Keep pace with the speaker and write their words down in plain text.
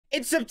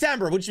It's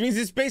September, which means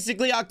it's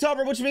basically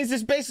October, which means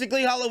it's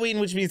basically Halloween,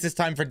 which means it's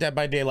time for Dead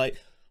by Daylight.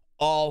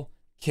 All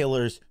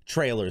killers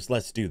trailers.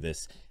 Let's do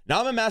this.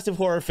 Now, I'm a massive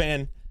horror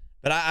fan,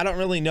 but I don't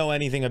really know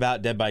anything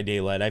about Dead by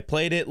Daylight. I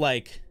played it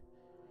like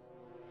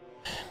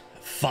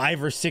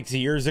 5 or 6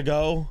 years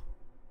ago,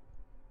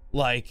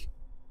 like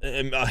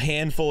a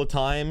handful of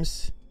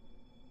times,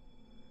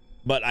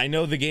 but I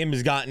know the game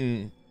has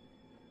gotten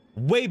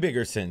way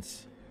bigger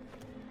since.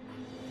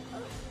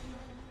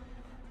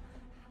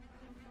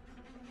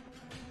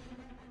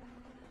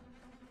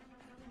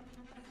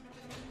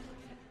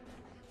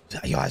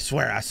 Yo, I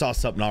swear I saw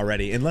something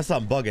already, unless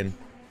I'm bugging.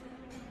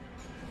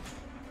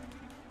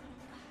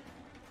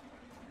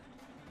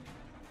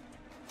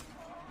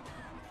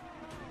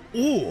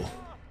 Ooh.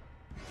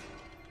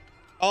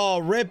 Oh,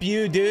 rip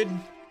you, dude.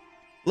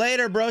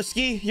 Later,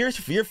 broski.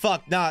 You're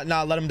fucked.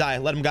 Nah, let him die.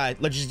 Let him die.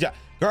 Let's just die.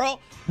 Girl,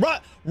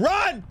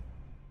 run!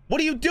 What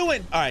are you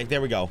doing? All right,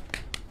 there we go.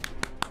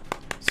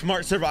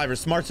 Smart survivor,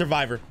 smart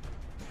survivor.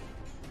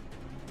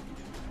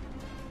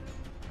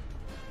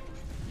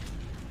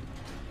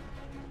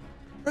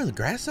 Bro, the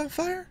grass on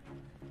fire?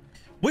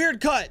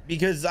 Weird cut,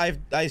 because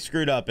I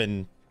screwed up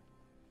and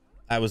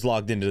I was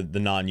logged into the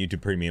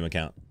non-YouTube premium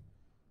account.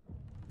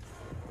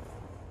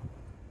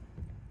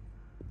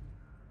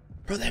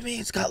 Bro, that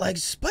means it's got like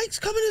spikes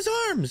coming in his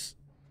arms.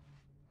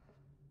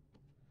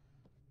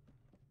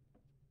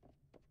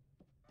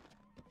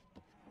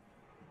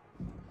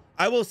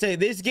 I will say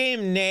this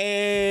game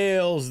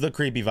nails the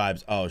creepy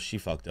vibes. Oh, she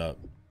fucked up.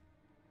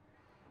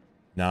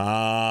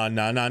 Nah.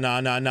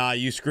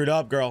 You screwed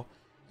up, girl.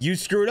 You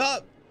screwed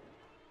up.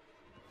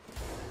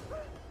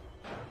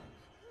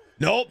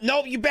 Nope,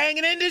 you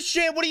banging into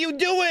shit. What are you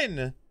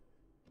doing?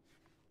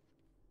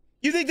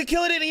 You think the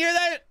killer didn't hear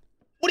that?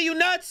 What are you,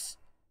 nuts?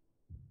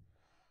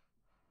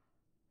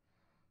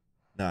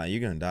 Nah,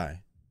 you're gonna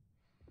die.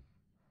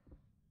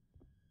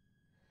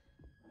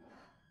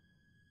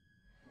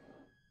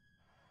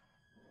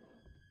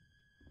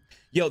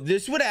 Yo,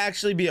 this would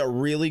actually be a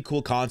really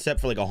cool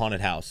concept for like a haunted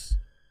house.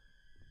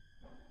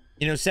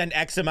 You know, send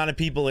X amount of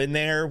people in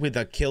there with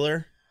a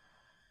killer.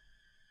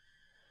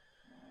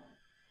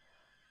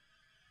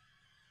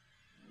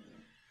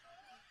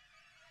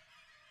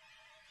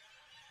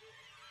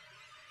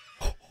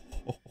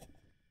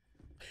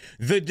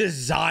 The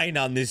design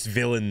on this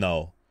villain,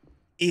 though,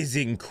 is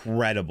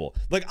incredible.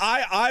 Like,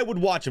 I would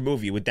watch a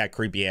movie with that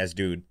creepy ass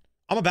dude.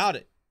 I'm about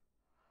it.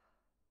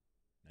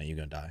 Now you're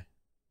gonna die.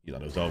 You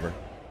thought it was over.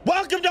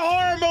 Welcome to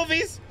horror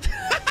movies.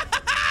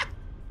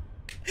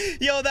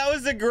 Yo, that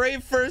was a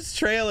great first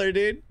trailer,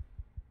 dude.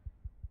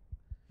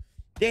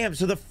 Damn,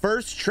 so the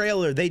first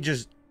trailer, they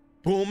just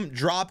boom,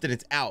 dropped and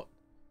it's out.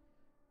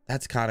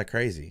 That's kind of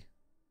crazy.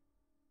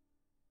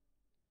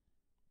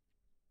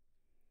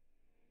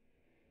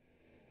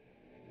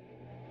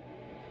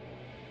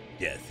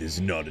 Death is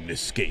not an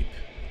escape.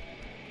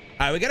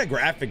 All right, we got a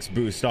graphics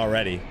boost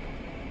already.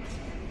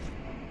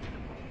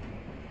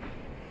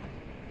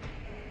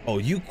 Oh,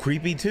 you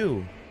creepy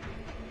too.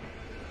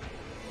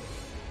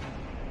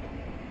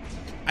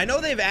 I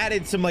know they've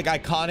added some like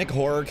iconic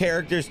horror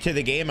characters to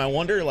the game. I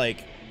wonder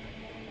like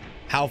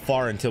how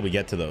far until we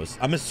get to those.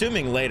 I'm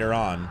assuming later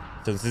on,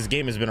 since this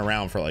game has been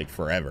around for like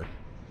forever.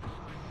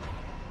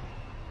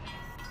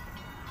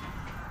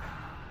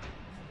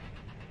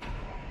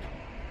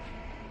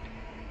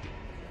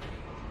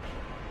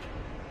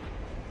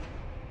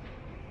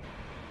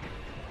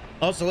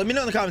 Also, let me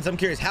know in the comments. I'm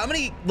curious, how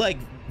many like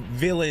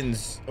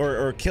villains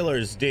or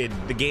killers did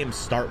the game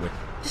start with?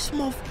 This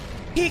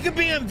he could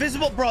be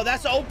invisible, bro.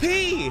 That's OP.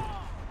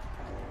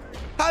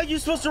 How are you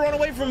supposed to run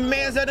away from a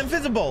man that's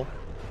invisible?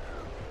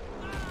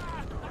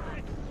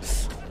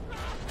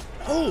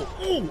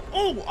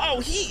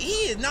 Oh,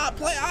 he is not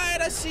playing. All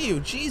right, I see you.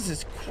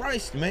 Jesus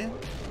Christ, man.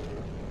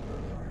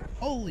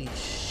 Holy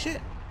shit.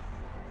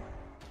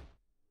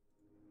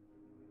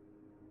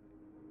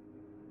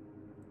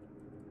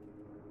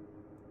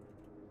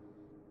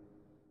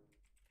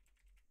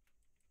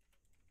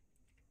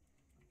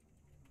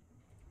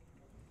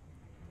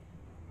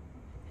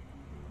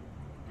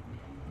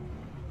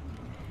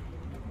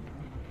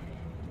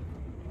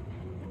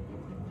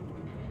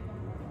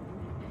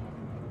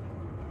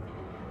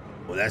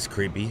 Well, that's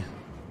creepy.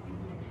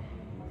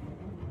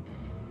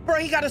 Bro,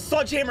 he got a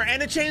sledgehammer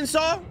and a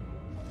chainsaw?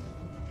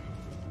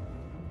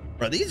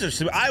 Bro,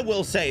 these are, I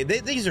will say,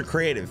 these are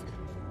creative.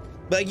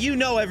 Like, you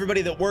know,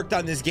 everybody that worked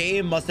on this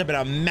game must have been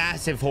a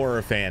massive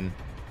horror fan.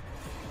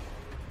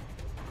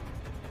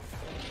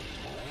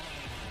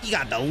 He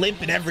got the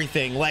limp and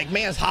everything. Like,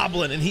 man's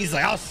hobbling and he's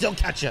like, I'll still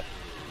catch you.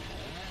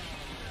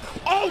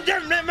 Oh,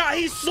 damn,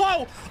 he's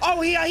slow.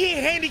 Oh, he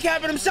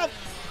handicapping himself.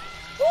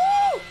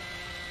 Woo!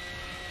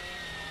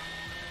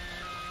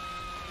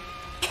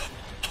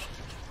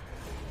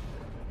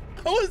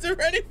 I wasn't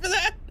ready for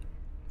that.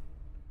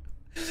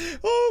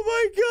 Oh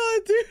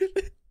my god,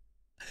 dude.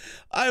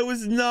 I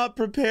was not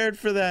prepared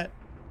for that.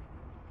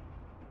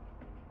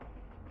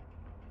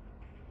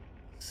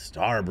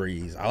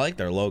 Starbreeze. I like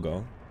their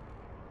logo.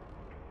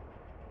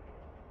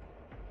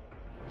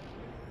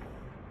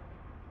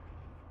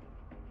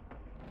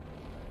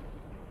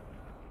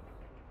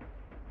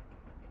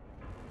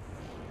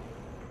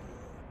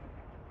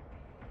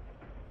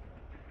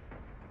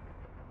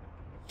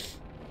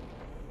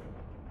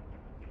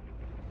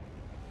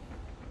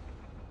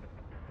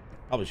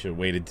 Probably should have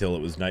waited till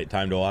it was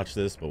nighttime to watch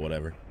this, but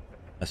whatever.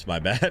 That's my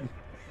bad.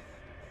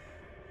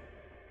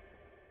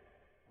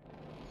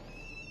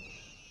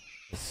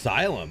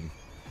 Asylum.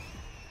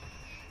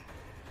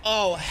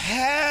 Oh,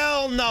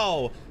 hell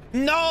no.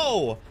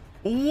 No.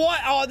 What?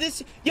 Oh,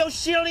 this. Yo,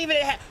 she don't even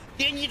have.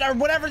 Or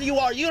whatever you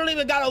are. You don't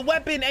even got a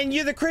weapon, and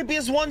you're the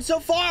creepiest one so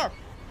far.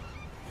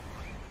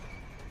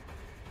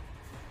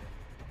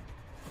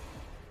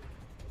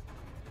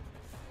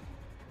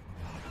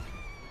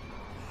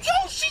 Yo,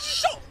 she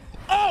just so.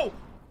 Oh.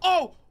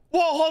 Oh.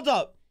 Whoa, hold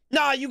up.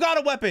 Nah, you got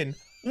a weapon.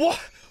 What?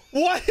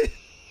 What?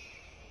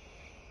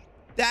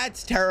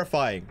 That's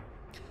terrifying.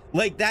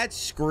 Like, that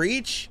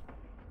screech,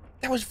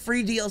 that was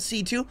free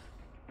DLC too.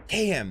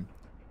 Damn,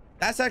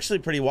 that's actually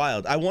pretty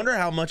wild. I wonder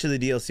how much of the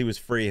DLC was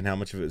free and how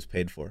much of it was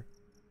paid for.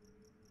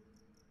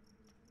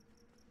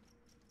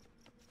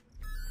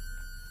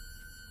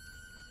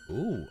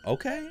 Ooh,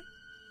 okay.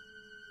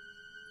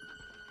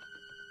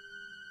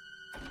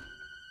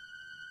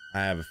 I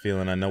have a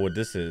feeling I know what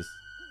this is.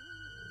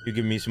 You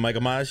give me some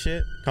Michael Myers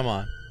shit? Come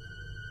on.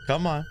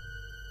 Come on.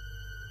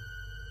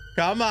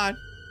 Come on.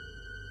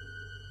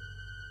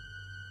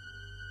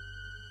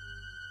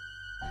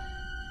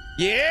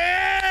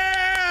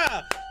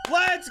 Yeah!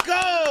 Let's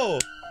go!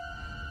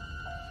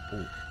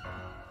 Ooh.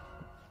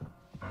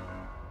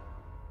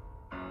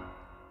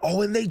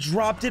 Oh, and they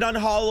dropped it on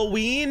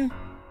Halloween?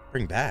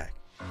 Bring back.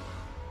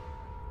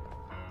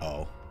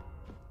 Oh.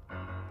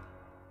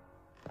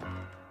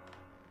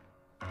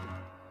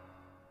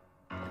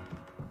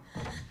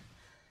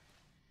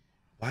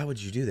 Why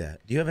would you do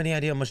that? Do you have any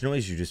idea how much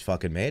noise you just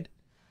fucking made?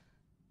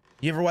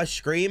 You ever watch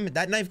Scream?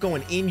 That knife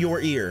going in your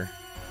ear.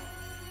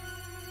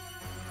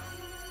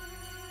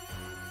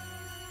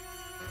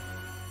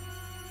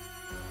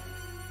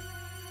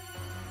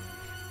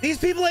 These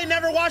people ain't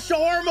never watched a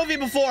horror movie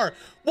before.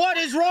 What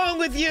is wrong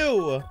with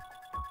you?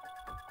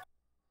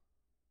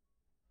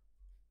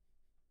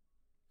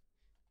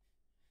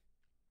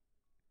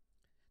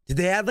 Did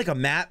they add like a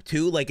map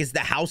too? Like, is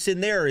the house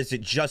in there or is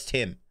it just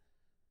him?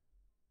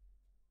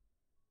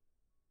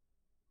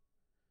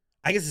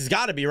 I guess it's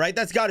got to be, right?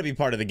 That's got to be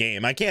part of the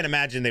game. I can't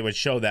imagine they would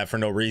show that for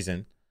no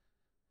reason.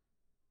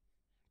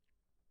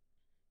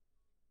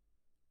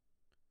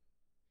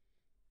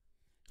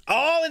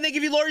 Oh, and they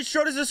give you Laurie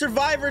Strode as a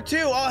survivor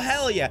too. Oh,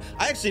 hell yeah.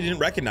 I actually didn't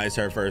recognize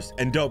her first.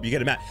 And dope, you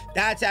get a map.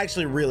 That's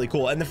actually really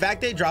cool. And the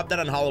fact they dropped that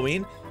on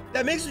Halloween,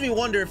 that makes me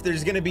wonder if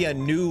there's going to be a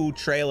new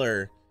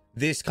trailer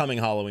this coming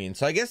Halloween.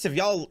 So I guess if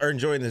y'all are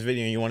enjoying this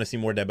video and you want to see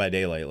more Dead by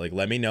Daylight, like,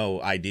 let me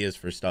know ideas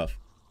for stuff.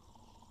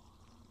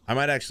 I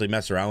might actually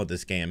mess around with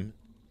this game,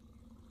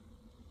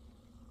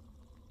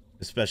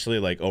 especially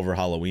like over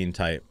Halloween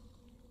type.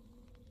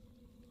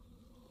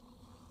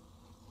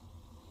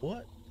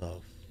 What the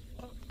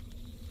fuck?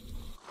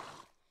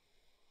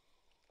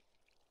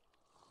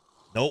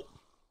 Nope.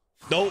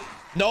 Nope.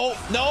 Nope.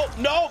 Nope.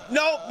 Nope.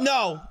 Nope.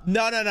 No.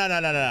 No. No. No. No.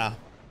 No. No.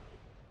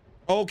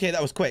 Okay,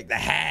 that was quick. The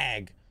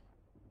hag.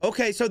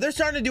 Okay, so they're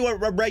starting to do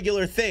a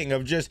regular thing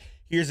of just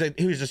here's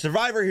a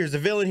survivor, here's a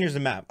villain, here's a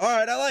map. All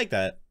right, I like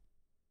that.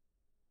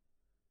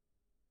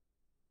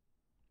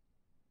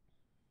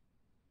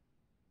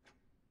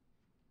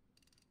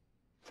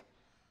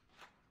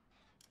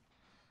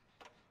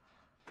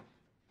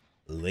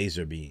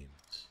 Laser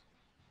beams.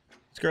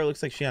 This girl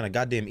looks like she on a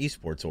goddamn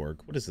esports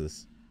org. What is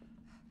this?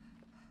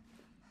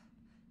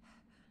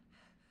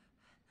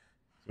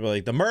 So we're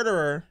like, the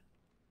murderer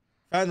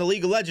found the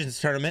League of Legends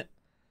tournament.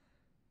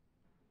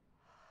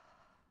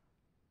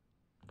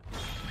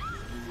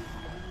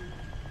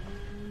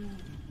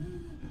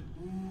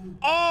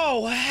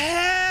 Oh,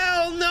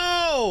 hell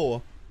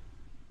no.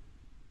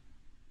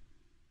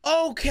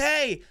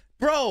 Okay,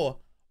 bro.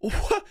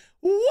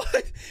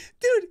 What?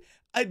 Dude,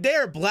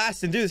 they're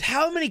blasting dudes.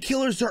 How many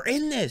killers are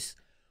in this?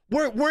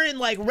 We're in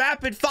like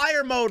rapid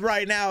fire mode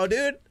right now,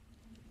 dude.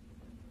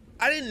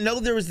 I didn't know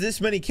there was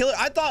this many killers.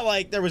 I thought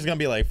like there was gonna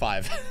be like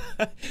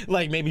 5,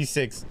 like maybe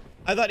 6.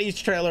 I thought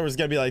each trailer was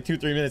gonna be like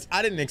 2-3 minutes.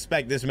 I didn't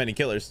expect this many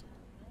killers.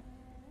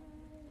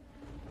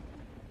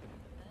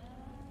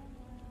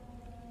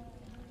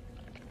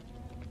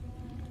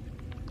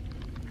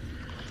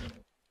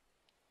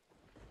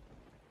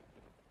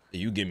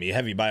 You give me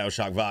heavy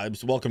BioShock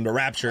vibes. Welcome to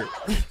Rapture.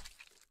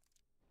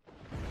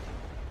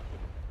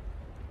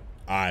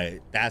 All right,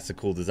 that's a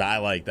cool design. I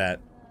like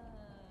that.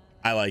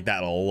 I like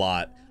that a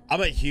lot.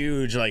 I'm a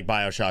huge like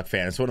BioShock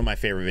fan. It's one of my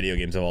favorite video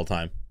games of all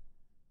time.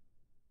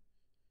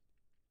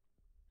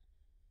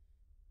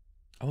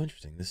 Oh,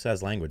 interesting. This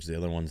has language. The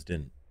other ones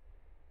didn't.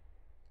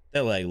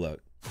 They're like,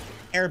 look,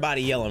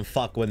 everybody yelling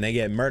fuck when they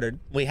get murdered.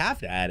 We have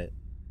to add it.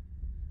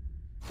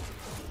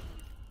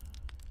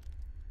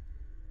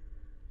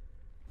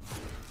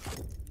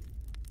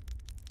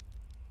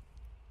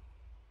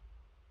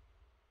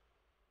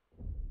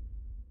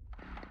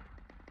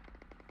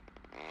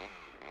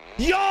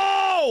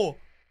 Yo!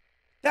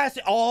 That's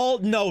all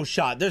no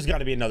shot. There's got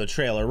to be another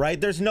trailer, right?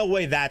 There's no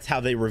way that's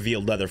how they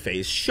revealed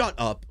Leatherface. Shut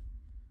up.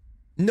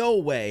 No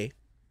way.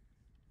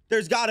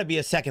 there's got to be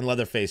a second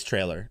Leatherface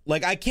trailer.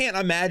 Like, I can't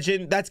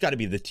imagine. That's got to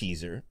be the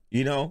teaser,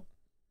 you know?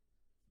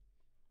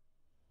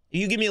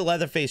 You give me a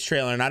Leatherface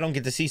trailer and I don't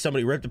get to see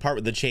somebody ripped apart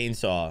with the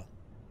chainsaw.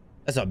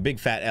 That's a big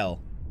fat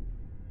L.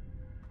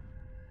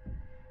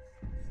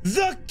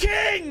 The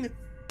king!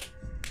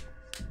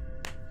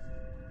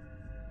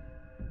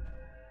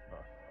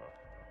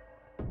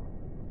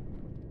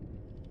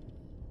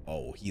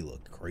 Oh, he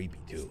looked creepy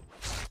too.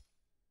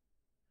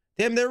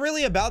 Damn, they're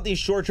really about these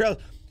short trails.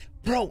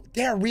 Bro,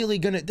 they're really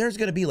gonna, there's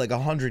gonna be like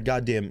 100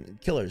 goddamn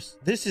killers.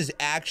 This is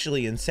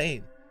actually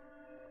insane.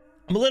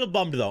 I'm a little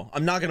bummed though.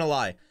 I'm not gonna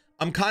lie.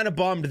 I'm kind of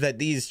bummed that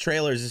these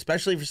trailers,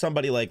 especially for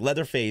somebody like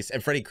Leatherface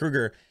and Freddy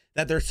Krueger,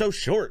 that they're so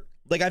short.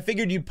 Like, I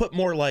figured you'd put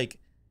more like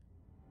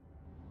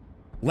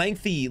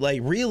lengthy,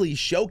 like really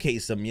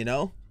showcase them, you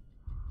know?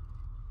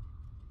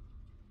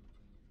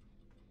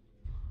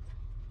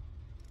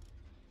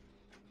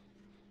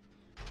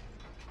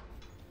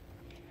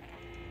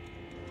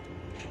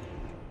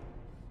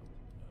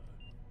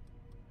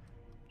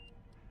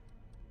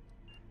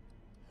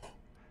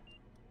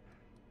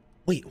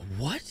 Wait,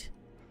 what?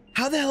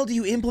 How the hell do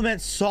you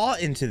implement Saw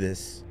into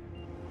this?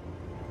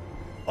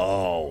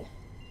 Oh,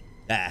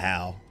 that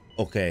how?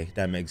 Okay,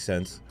 that makes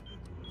sense.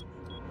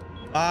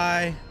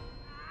 Bye.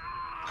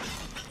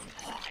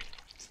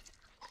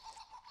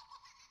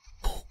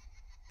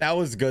 That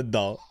was good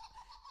though.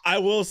 I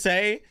will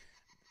say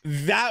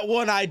that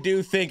one I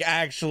do think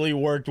actually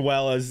worked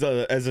well as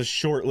a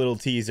short little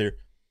teaser.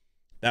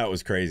 That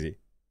was crazy.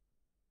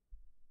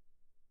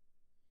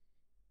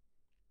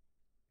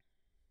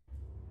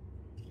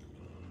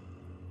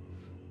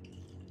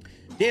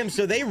 Damn,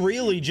 so they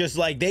really just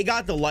like, they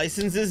got the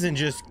licenses and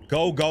just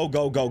go, go,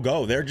 go, go,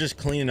 go. They're just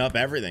cleaning up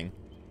everything.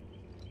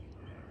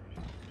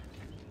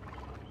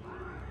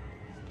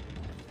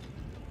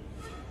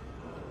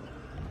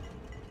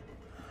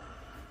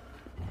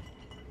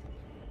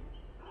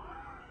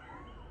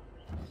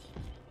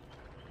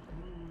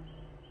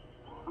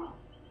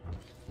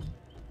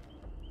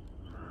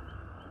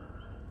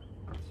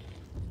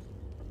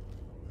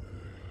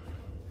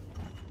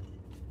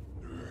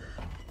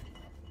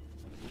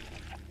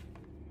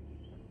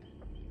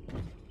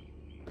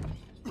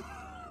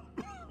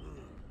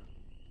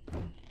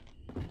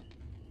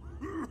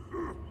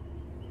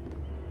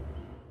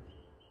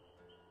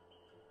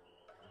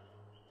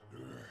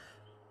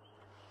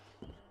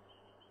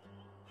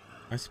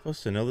 Am I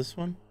supposed to know this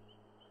one?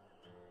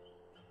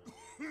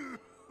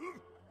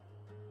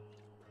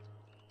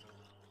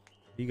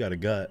 You got a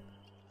gut.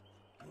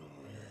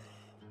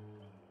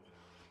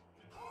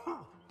 I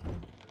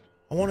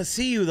want to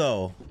see you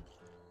though.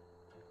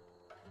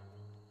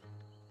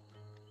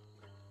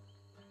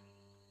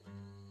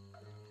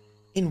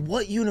 In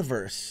what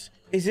universe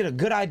is it a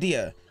good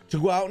idea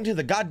to go out into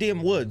the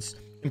goddamn woods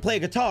and play a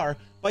guitar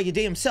by your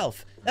damn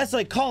self? That's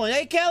like calling,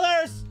 hey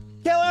killers,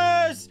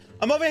 killers,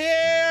 I'm over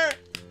here.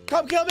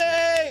 Come kill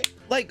me!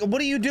 Like,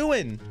 what are you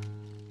doing?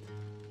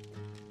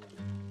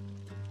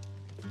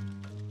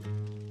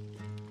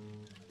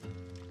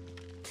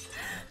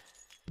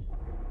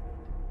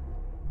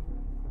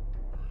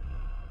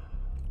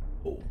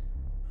 Oh.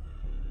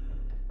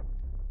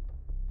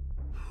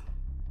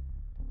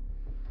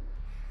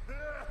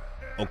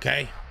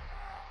 Okay.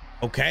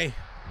 Okay.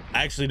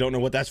 I actually don't know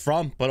what that's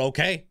from, but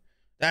okay.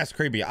 That's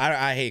creepy.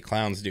 I hate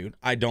clowns, dude.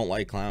 I don't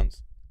like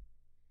clowns.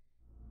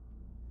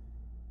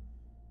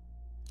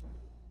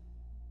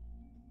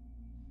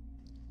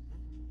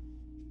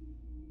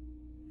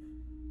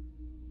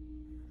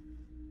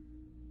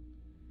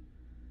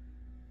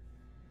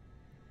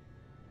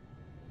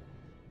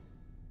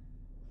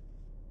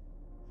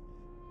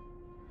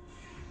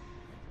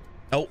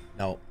 Oh,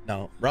 no,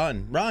 no.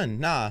 Run,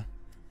 run, nah.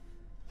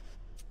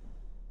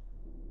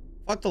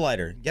 Fuck the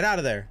lighter. Get out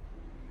of there.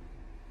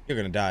 You're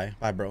gonna die.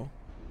 Bye, bro.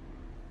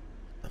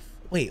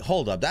 Wait,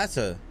 hold up. That's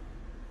a...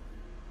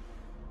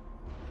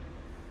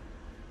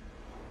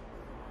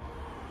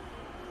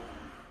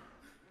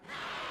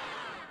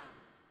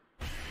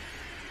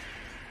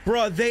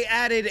 Bro, they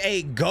added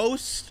a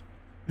ghost?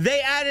 They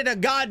added a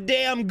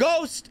goddamn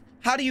ghost!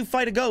 How do you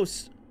fight a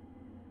ghost?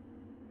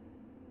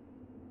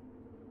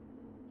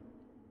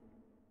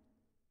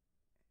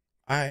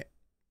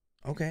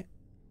 Okay.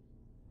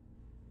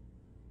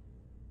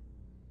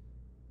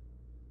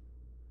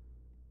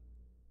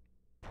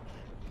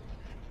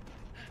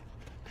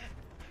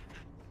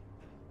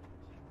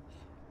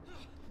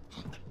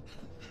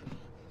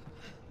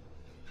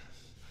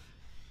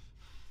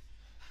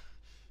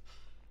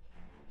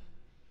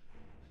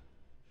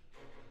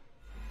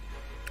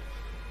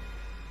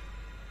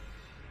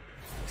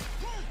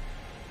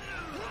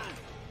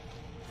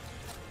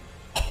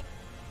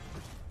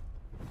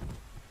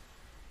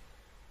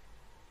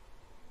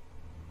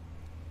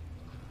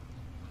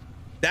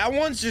 That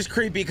one's just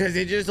creepy because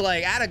it just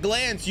like at a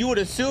glance you would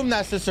assume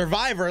that's the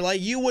survivor.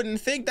 Like you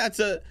wouldn't think that's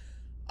a...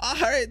 All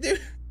right,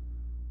 dude.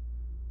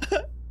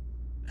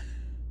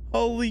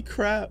 Holy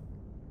crap.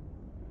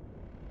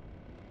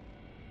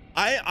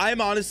 I'm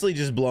honestly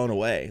just blown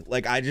away.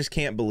 Like I just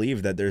can't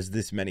believe that there's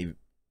this many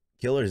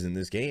killers in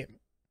this game.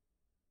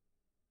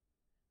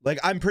 Like,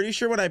 I'm pretty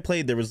sure when I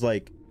played, there was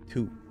like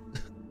 2.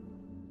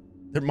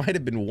 There might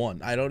have been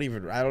 1. I don't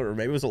know.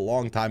 Maybe it was a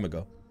long time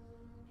ago.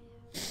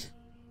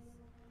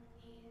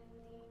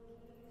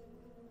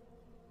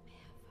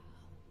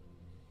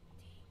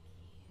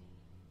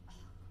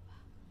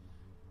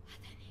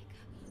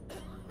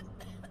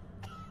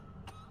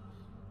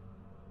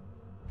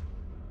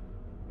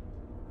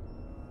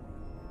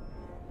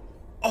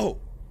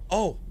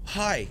 Oh,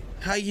 hi.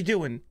 How you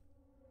doing?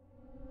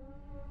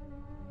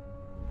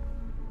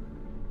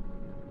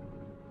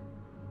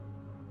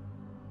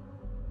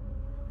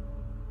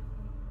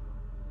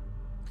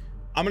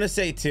 I'm gonna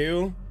say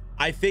too,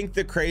 I think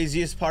the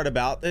craziest part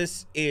about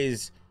this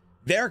is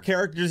their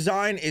character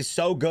design is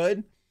so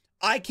good.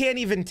 I can't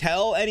even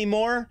tell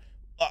anymore,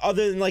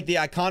 other than like the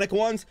iconic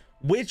ones,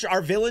 which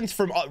are villains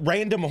from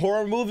random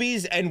horror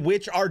movies and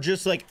which are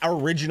just like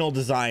original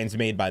designs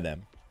made by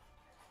them.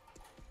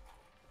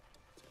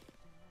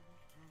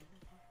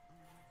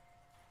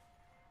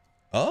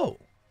 Oh,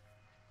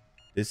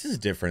 this is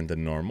different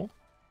than normal.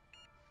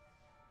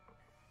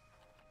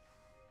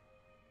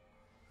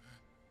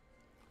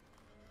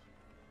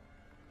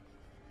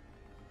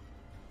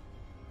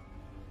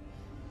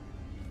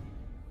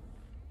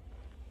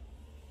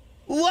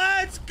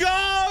 Let's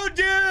go,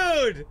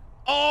 dude.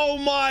 Oh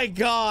my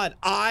God.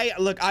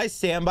 I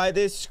stand by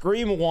this.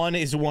 Scream 1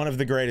 is one of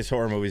the greatest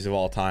horror movies of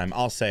all time.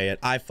 I'll say it.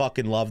 I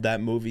fucking love that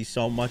movie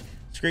so much.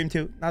 Scream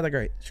 2, not that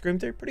great. Scream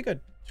 3, pretty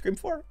good. Scream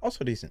 4,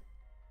 also decent.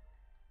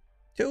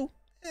 2,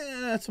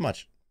 not so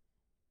much.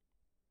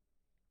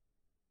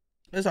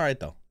 It's all right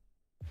though.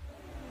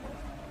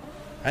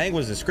 I think it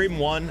was a Scream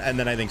 1 and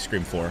then I think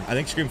Scream 4. I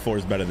think Scream 4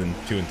 is better than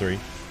 2 and 3,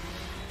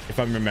 if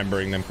I'm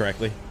remembering them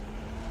correctly.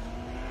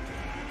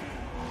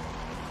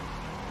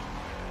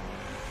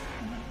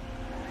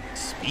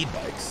 Speed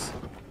bikes.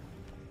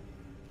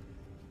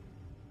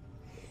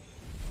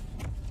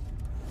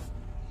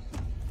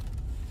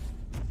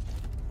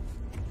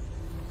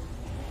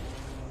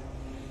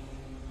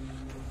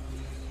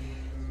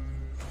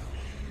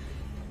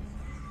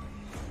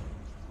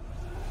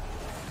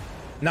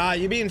 Nah,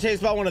 you being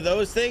chased by one of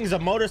those things, a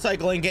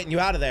motorcycle ain't getting you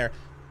out of there.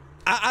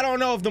 I don't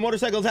know if the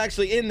motorcycle's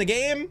actually in the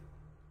game,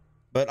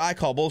 but I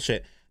call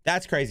bullshit.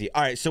 That's crazy.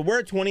 All right, so we're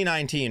at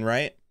 2019,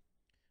 right?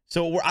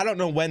 So I don't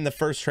know when the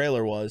first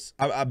trailer was,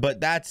 but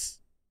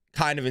that's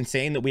kind of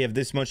insane that we have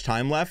this much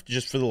time left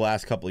just for the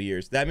last couple of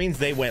years. That means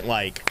they went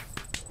like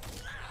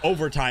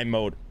overtime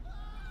mode.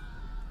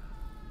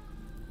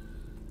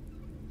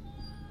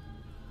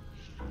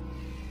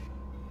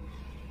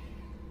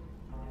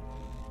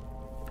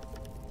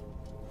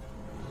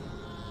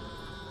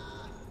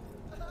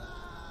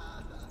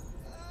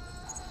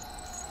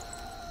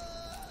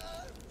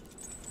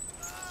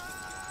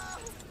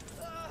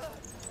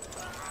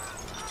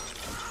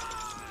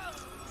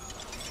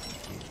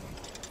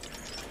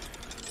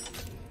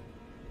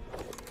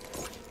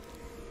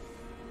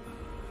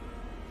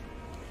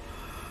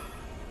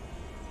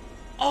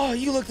 Oh,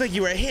 you looked like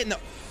you were hitting the...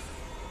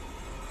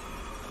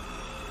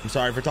 I'm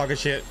sorry for talking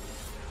shit.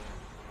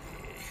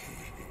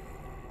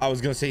 I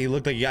was gonna say you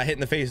looked like you got hit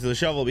in the face with a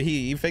shovel, but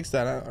he fixed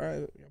that. All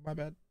right, my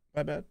bad,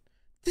 my bad.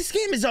 This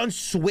game is on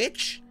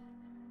Switch?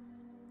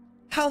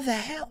 How the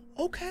hell?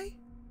 Okay.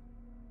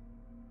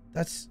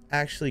 That's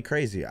actually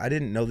crazy. I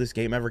didn't know this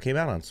game ever came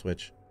out on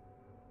Switch.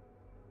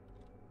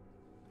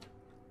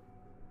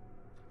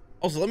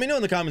 Also, let me know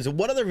in the comments,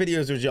 what other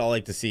videos would y'all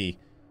like to see?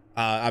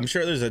 I'm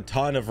sure there's a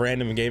ton of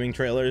random gaming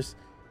trailers,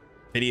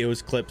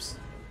 videos, clips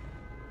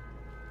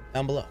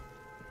down below.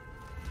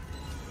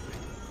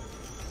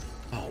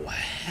 Oh,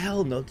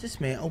 hell no. This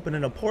man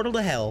opening a portal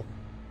to hell.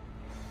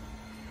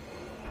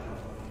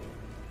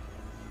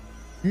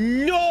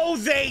 No,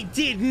 they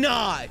did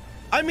not.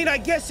 I mean, I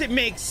guess it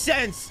makes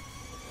sense.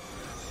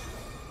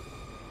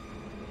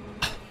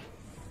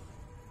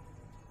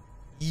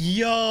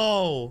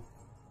 Yo.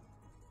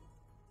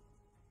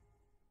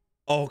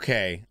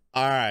 Okay.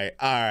 All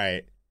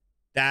right.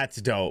 That's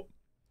dope.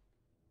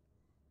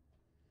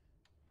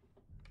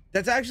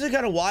 That's actually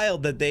kind of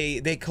wild that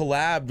they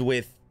collabed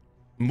with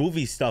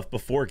movie stuff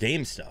before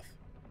game stuff.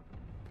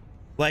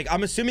 Like,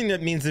 I'm assuming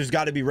that means there's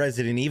got to be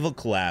Resident Evil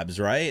collabs,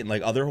 right? And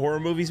like other horror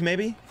movies,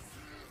 maybe?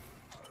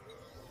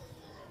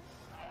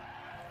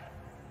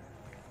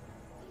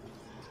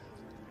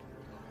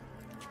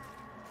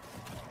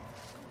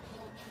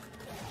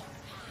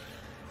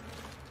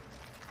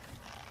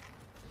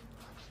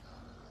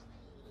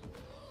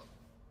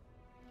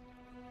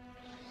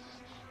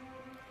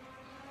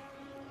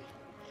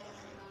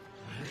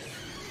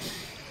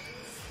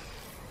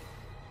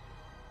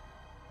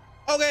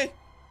 Okay.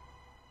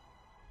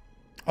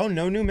 Oh,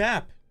 no new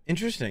map.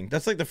 Interesting.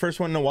 That's like the first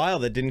one in a while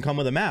that didn't come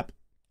with a map.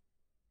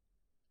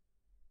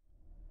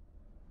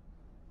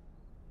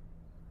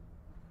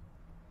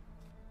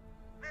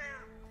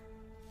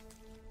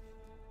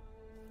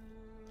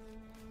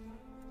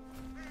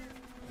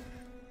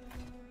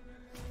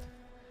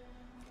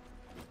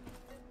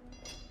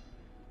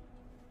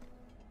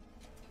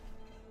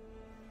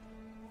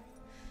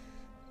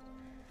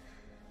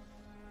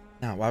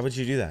 Nah, why would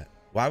you do that?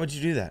 Why would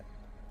you do that?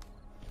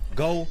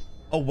 Go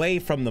away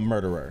from the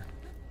murderer.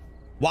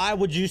 Why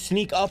would you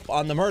sneak up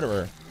on the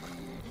murderer?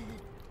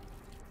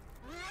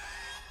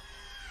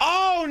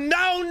 Oh,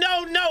 no,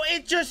 no, no.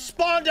 It just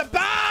spawned a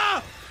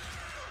bah!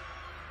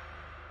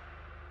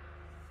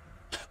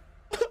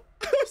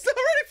 I was not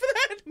ready for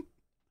that.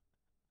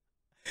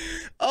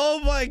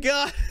 Oh my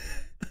God.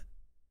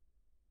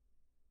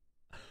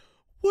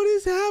 What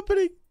is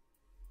happening?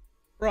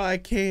 Bro, I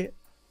can't.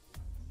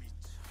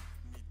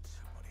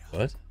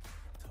 What?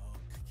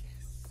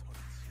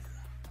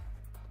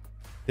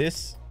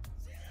 This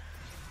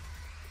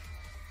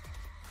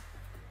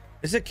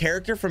is a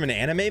character from an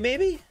anime,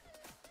 maybe?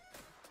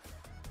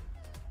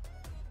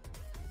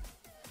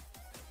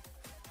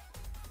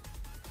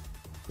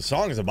 The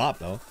song is a bop,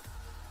 though.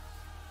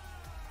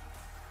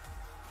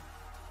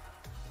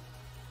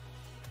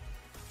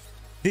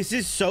 This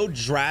is so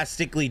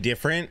drastically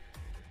different.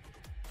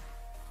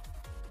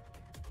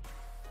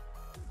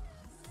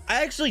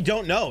 I actually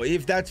don't know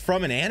if that's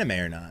from an anime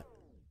or not.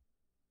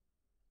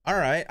 All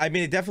right. I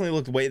mean, it definitely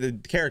looked the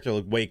character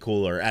looked way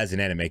cooler as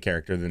an anime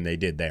character than they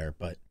did there,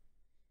 but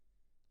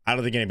I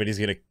don't think anybody's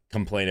going to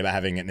complain about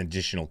having an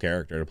additional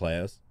character to play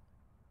as.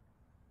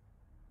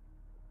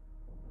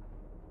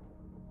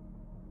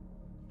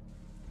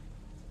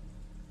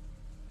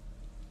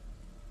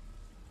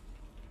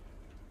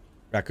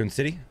 Raccoon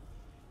City,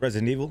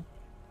 Resident Evil.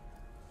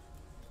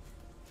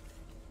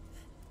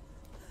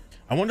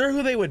 I wonder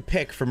who they would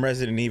pick from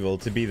Resident Evil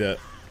to be the...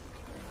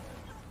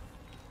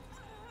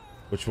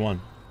 Which one?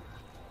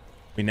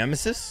 Be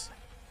Nemesis?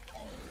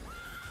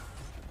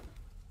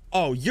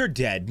 Oh, you're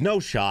dead. No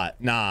shot.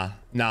 Nah,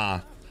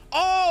 nah.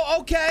 Oh,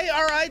 okay.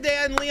 All right. They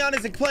add Leon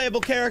as a playable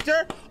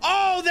character.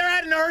 Oh, they're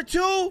adding her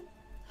too?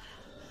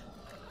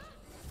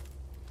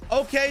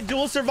 Okay,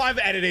 dual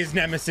survival. And it is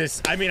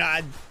Nemesis. I mean,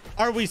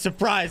 are we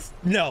surprised?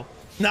 No,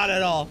 not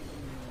at all.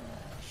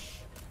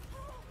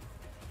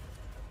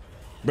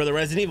 Bro, the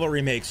Resident Evil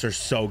remakes are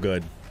so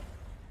good.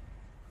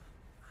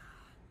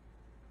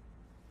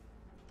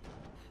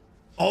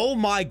 Oh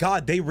my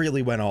God, they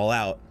really went all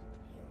out.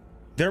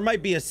 There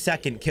might be a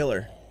second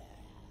killer.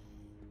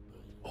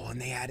 Oh,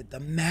 and they added the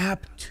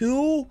map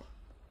too?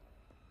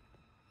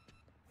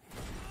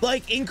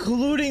 Like,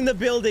 including the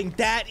building.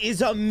 That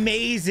is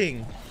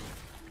amazing.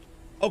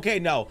 Okay,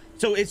 no.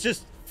 So it's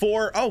just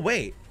for... Oh,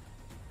 wait.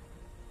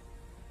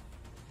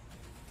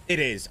 It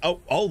is.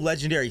 Oh,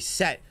 legendary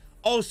set.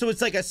 Oh, so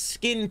it's like a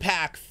skin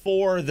pack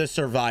for the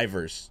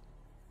survivors.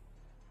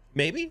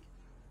 Maybe?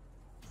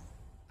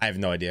 I have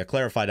no idea.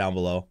 Clarify down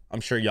below.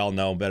 I'm sure y'all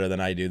know better than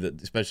I do,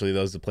 that especially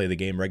those that play the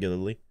game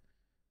regularly.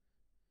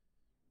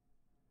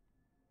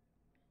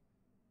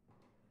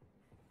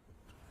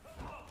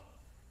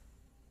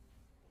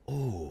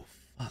 Oh,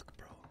 fuck,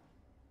 bro.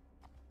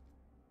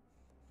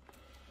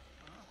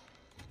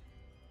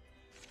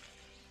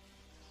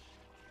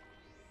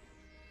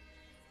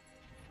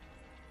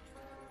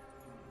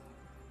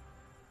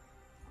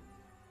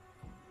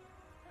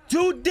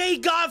 Dude, they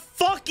got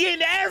fucking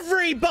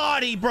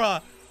everybody,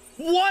 bruh.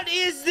 What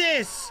is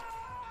this?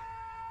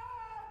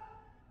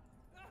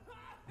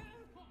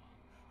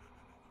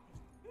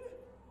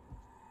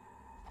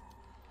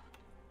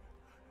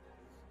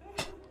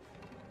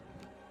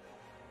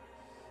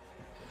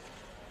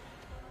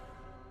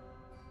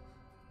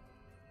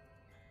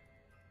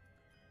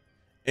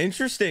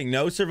 Interesting.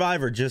 No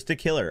survivor, just a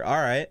killer. All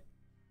right.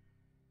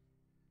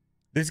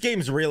 This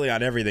game's really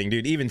on everything,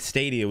 dude. Even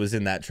Stadia was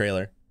in that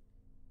trailer.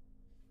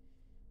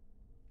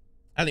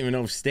 I don't even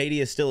know if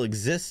Stadia still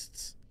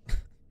exists.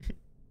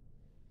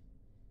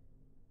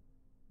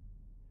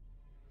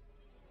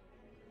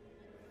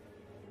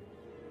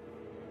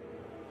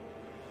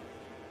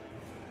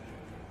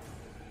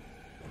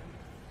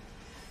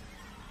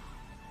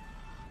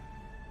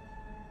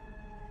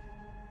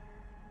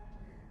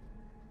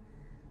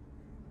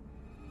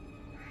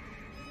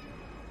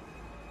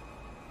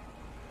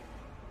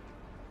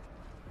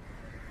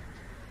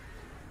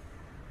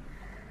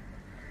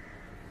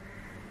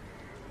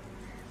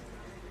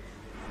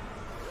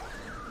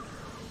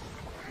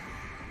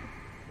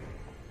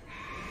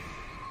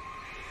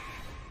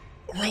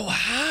 Bro,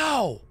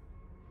 how?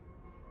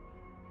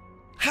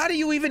 How do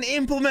you even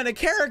implement a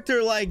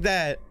character like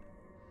that?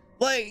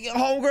 Like,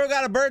 homegirl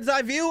got a bird's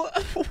eye view?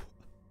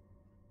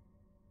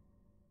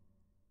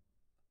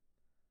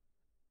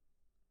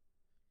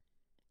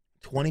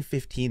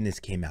 2015 this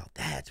came out.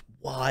 That's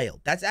wild.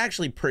 That's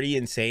actually pretty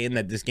insane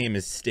that this game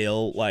is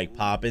still like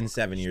popping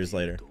 7 years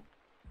later.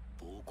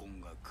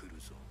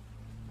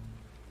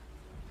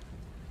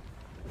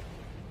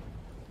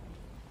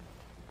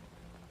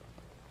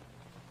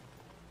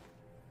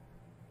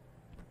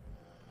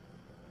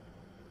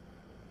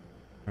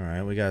 All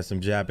right, we got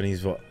some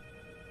Japanese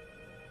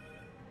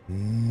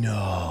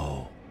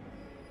No.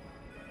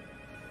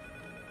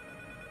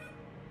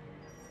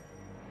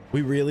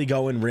 We really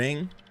go in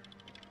ring?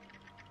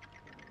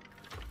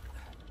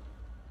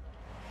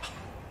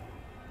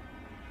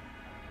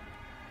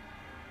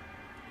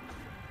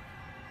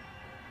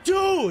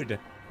 Dude,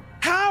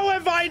 how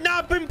have I I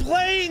not been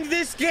playing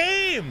this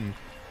game?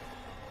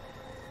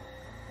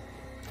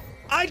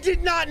 I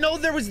did not know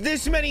there was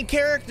this many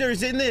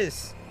characters in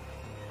this.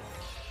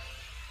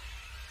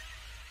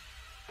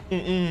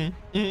 No,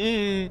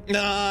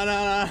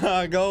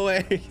 go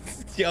away.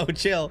 Yo,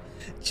 chill.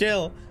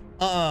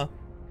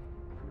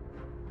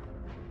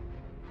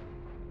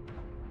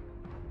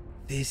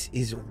 This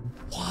is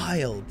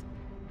wild.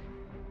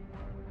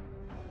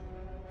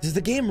 Does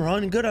the game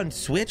run good on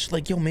Switch?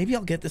 Like, yo, maybe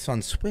I'll get this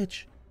on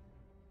Switch.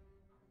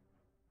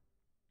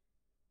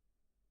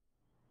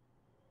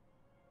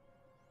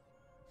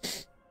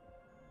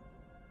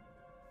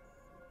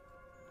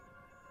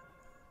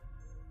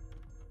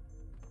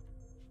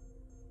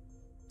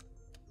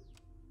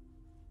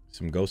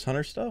 Some Ghost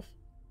Hunter stuff?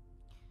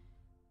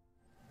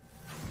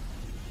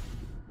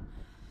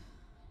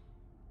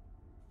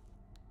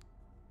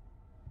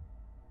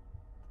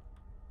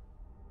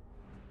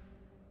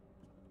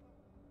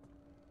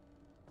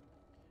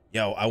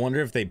 Yo, I wonder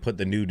if they put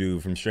the new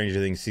dude from Stranger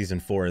Things season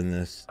 4 in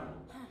this.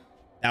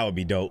 That would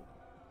be dope.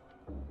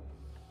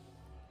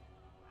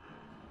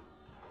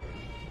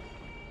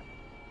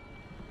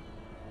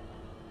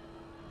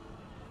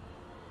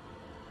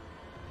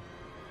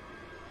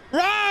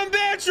 Run,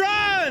 bitch,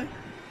 run!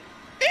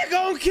 It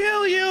gonna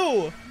kill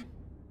you!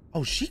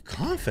 Oh, she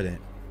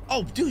confident.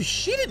 Oh, dude,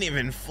 she didn't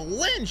even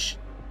flinch.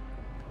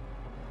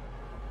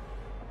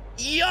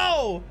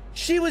 Yo,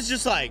 she was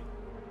just like,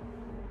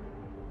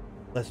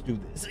 let's do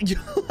this.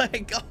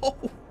 Like, oh,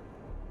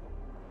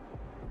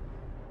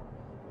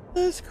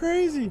 that's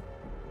crazy.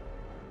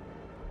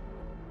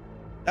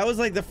 That was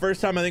like the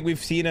first time I think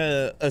we've seen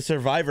a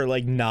survivor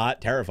like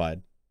not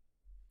terrified.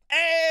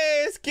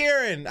 Hey, it's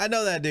Kieran. I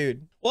know that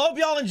dude. Well, hope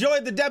y'all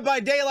enjoyed the Dead by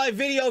Daylight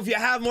video. If you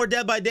have more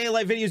Dead by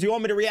Daylight videos you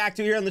want me to react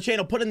to here on the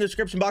channel, put it in the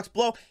description box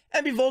below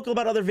and be vocal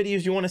about other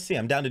videos you want to see.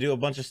 I'm down to do a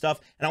bunch of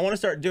stuff, and I want to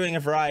start doing a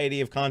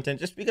variety of content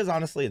just because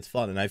honestly it's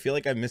fun, and I feel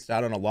like I missed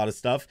out on a lot of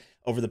stuff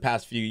over the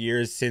past few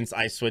years since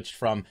I switched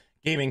from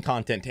gaming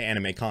content to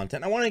anime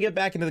content. I want to get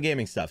back into the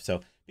gaming stuff, so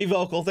be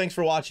vocal. Thanks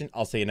for watching.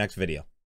 I'll see you next video.